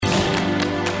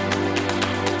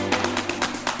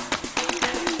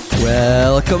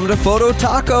Welcome to Photo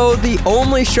Taco, the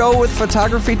only show with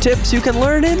photography tips you can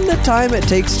learn in the time it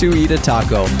takes to eat a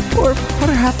taco, or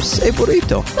perhaps a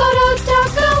burrito. Photo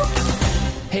Taco!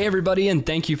 Hey everybody, and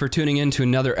thank you for tuning in to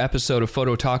another episode of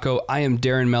Photo Taco. I am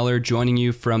Darren Meller, joining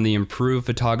you from the Improved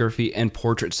Photography and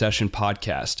Portrait Session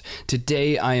podcast.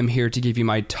 Today, I am here to give you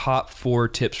my top 4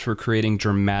 tips for creating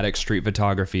dramatic street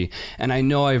photography. And I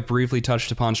know I've briefly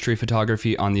touched upon street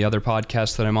photography on the other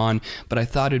podcast that I'm on, but I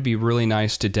thought it'd be really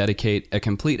nice to dedicate a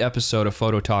complete episode of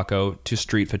Photo Taco to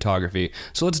street photography.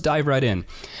 So let's dive right in.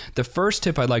 The first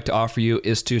tip I'd like to offer you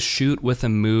is to shoot with a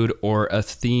mood or a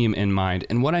theme in mind.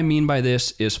 And what I mean by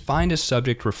this is find a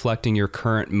subject reflecting your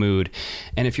current mood.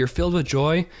 And if you're filled with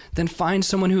joy, then find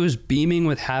someone who is beaming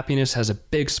with happiness, has a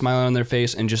big smile on their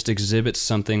face, and just exhibits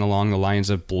something along the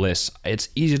lines of bliss. It's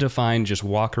easy to find. Just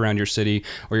walk around your city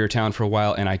or your town for a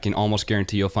while, and I can almost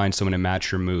guarantee you'll find someone to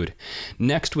match your mood.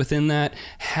 Next, within that,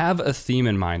 have a theme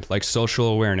in mind, like social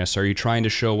awareness. Are you trying to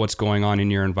show what's going on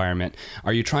in your environment?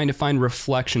 Are you trying to find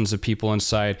reflections of people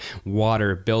inside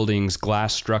water, buildings,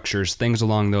 glass structures, things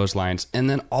along those lines? And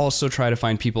then also try to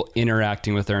find people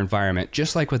interacting with their environment.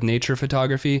 Just like with nature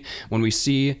photography, when we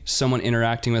see someone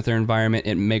interacting with their environment,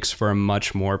 it makes for a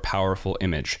much more powerful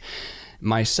image.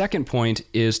 My second point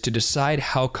is to decide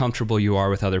how comfortable you are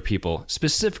with other people,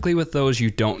 specifically with those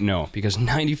you don't know, because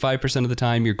 95% of the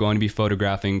time you're going to be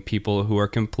photographing people who are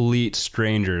complete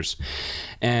strangers.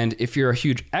 And if you're a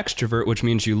huge extrovert, which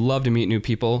means you love to meet new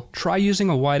people, try using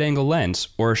a wide-angle lens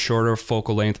or a shorter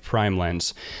focal length prime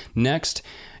lens. Next,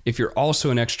 if you're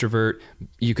also an extrovert,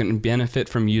 you can benefit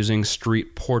from using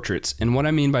street portraits. And what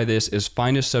I mean by this is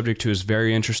find a subject who is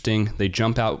very interesting, they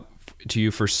jump out to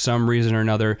you for some reason or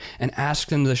another, and ask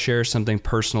them to share something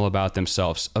personal about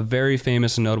themselves. A very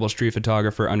famous and notable street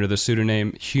photographer under the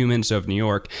pseudonym Humans of New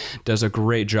York does a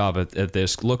great job at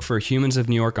this. Look for Humans of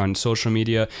New York on social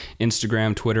media,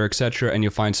 Instagram, Twitter, etc., and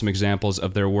you'll find some examples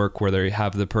of their work where they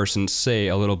have the person say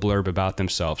a little blurb about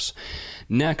themselves.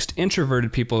 Next,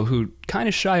 introverted people who kind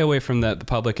of shy away from the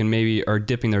public and maybe are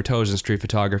dipping their toes in street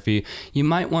photography, you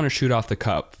might want to shoot off the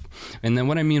cuff. And then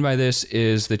what I mean by this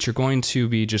is that you're going to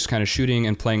be just kind of shooting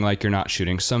and playing like you're not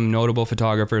shooting. Some notable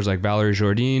photographers like Valerie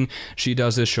Jourdain, she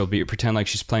does this. She'll pretend like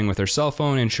she's playing with her cell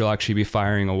phone and she'll actually be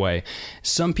firing away.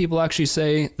 Some people actually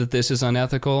say that this is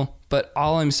unethical, but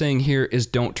all I'm saying here is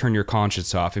don't turn your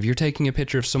conscience off. If you're taking a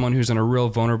picture of someone who's in a real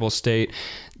vulnerable state,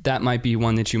 that might be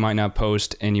one that you might not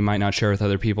post and you might not share with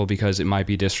other people because it might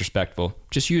be disrespectful.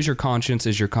 Just use your conscience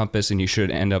as your compass and you should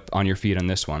end up on your feet on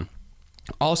this one.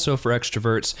 Also, for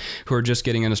extroverts who are just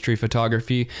getting into street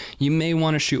photography, you may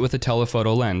want to shoot with a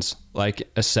telephoto lens, like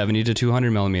a 70 to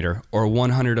 200 millimeter or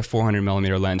 100 to 400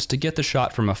 millimeter lens to get the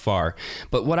shot from afar.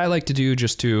 But what I like to do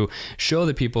just to show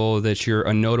the people that you're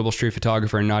a notable street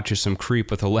photographer and not just some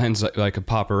creep with a lens like a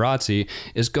paparazzi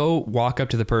is go walk up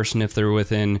to the person if they're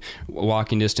within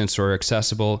walking distance or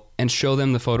accessible and show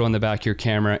them the photo on the back of your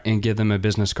camera and give them a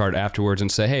business card afterwards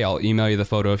and say, hey, I'll email you the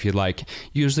photo if you'd like.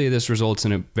 Usually this results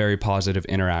in a very positive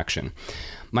interaction.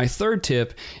 My third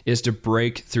tip is to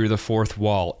break through the fourth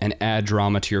wall and add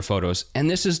drama to your photos. And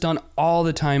this is done all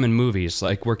the time in movies,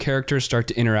 like where characters start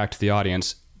to interact with the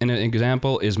audience. And an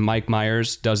example is Mike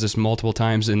Myers does this multiple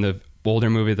times in the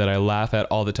older movie that I laugh at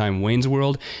all the time, Wayne's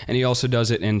World, and he also does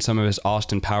it in some of his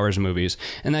Austin Powers movies.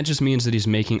 And that just means that he's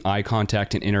making eye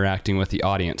contact and interacting with the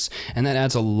audience. And that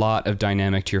adds a lot of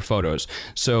dynamic to your photos.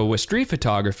 So with street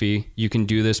photography, you can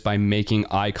do this by making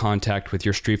eye contact with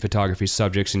your street photography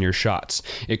subjects in your shots.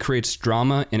 It creates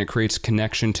drama and it creates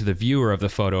connection to the viewer of the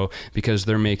photo because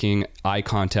they're making eye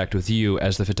contact with you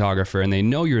as the photographer and they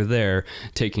know you're there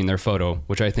taking their photo,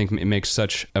 which I think makes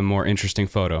such a more interesting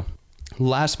photo.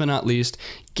 Last but not least,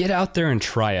 get out there and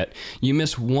try it. You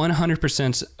miss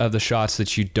 100% of the shots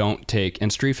that you don't take,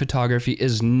 and street photography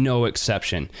is no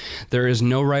exception. There is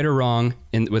no right or wrong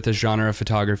with the genre of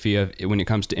photography when it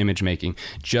comes to image making.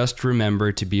 Just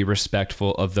remember to be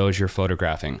respectful of those you're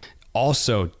photographing.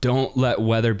 Also, don't let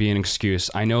weather be an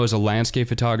excuse. I know as a landscape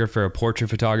photographer, a portrait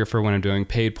photographer, when I'm doing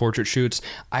paid portrait shoots,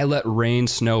 I let rain,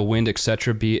 snow, wind,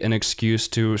 etc. be an excuse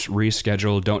to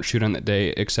reschedule, don't shoot on that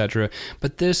day, etc.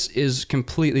 But this is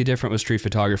completely different with street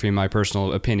photography, in my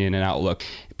personal opinion and outlook.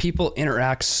 People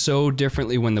interact so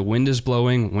differently when the wind is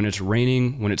blowing, when it's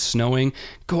raining, when it's snowing.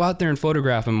 Go out there and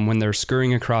photograph them when they're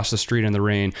scurrying across the street in the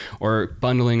rain or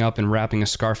bundling up and wrapping a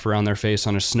scarf around their face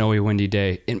on a snowy, windy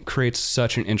day. It creates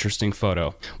such an interesting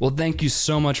photo. Well, thank you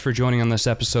so much for joining on this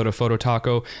episode of Photo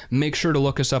Taco. Make sure to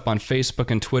look us up on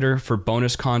Facebook and Twitter for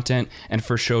bonus content and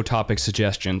for show topic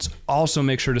suggestions. Also,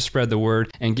 make sure to spread the word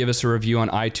and give us a review on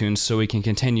iTunes so we can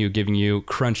continue giving you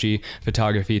crunchy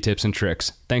photography tips and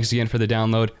tricks. Thanks again for the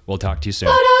download. We'll talk to you soon.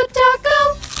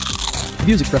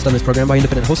 Views expressed on this program by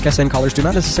independent host guests and callers do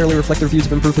not necessarily reflect the views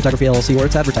of Improved Photography LLC or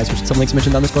its advertisers. Some links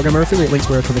mentioned on this program are affiliate links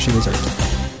where permission reserved.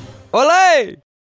 Olé!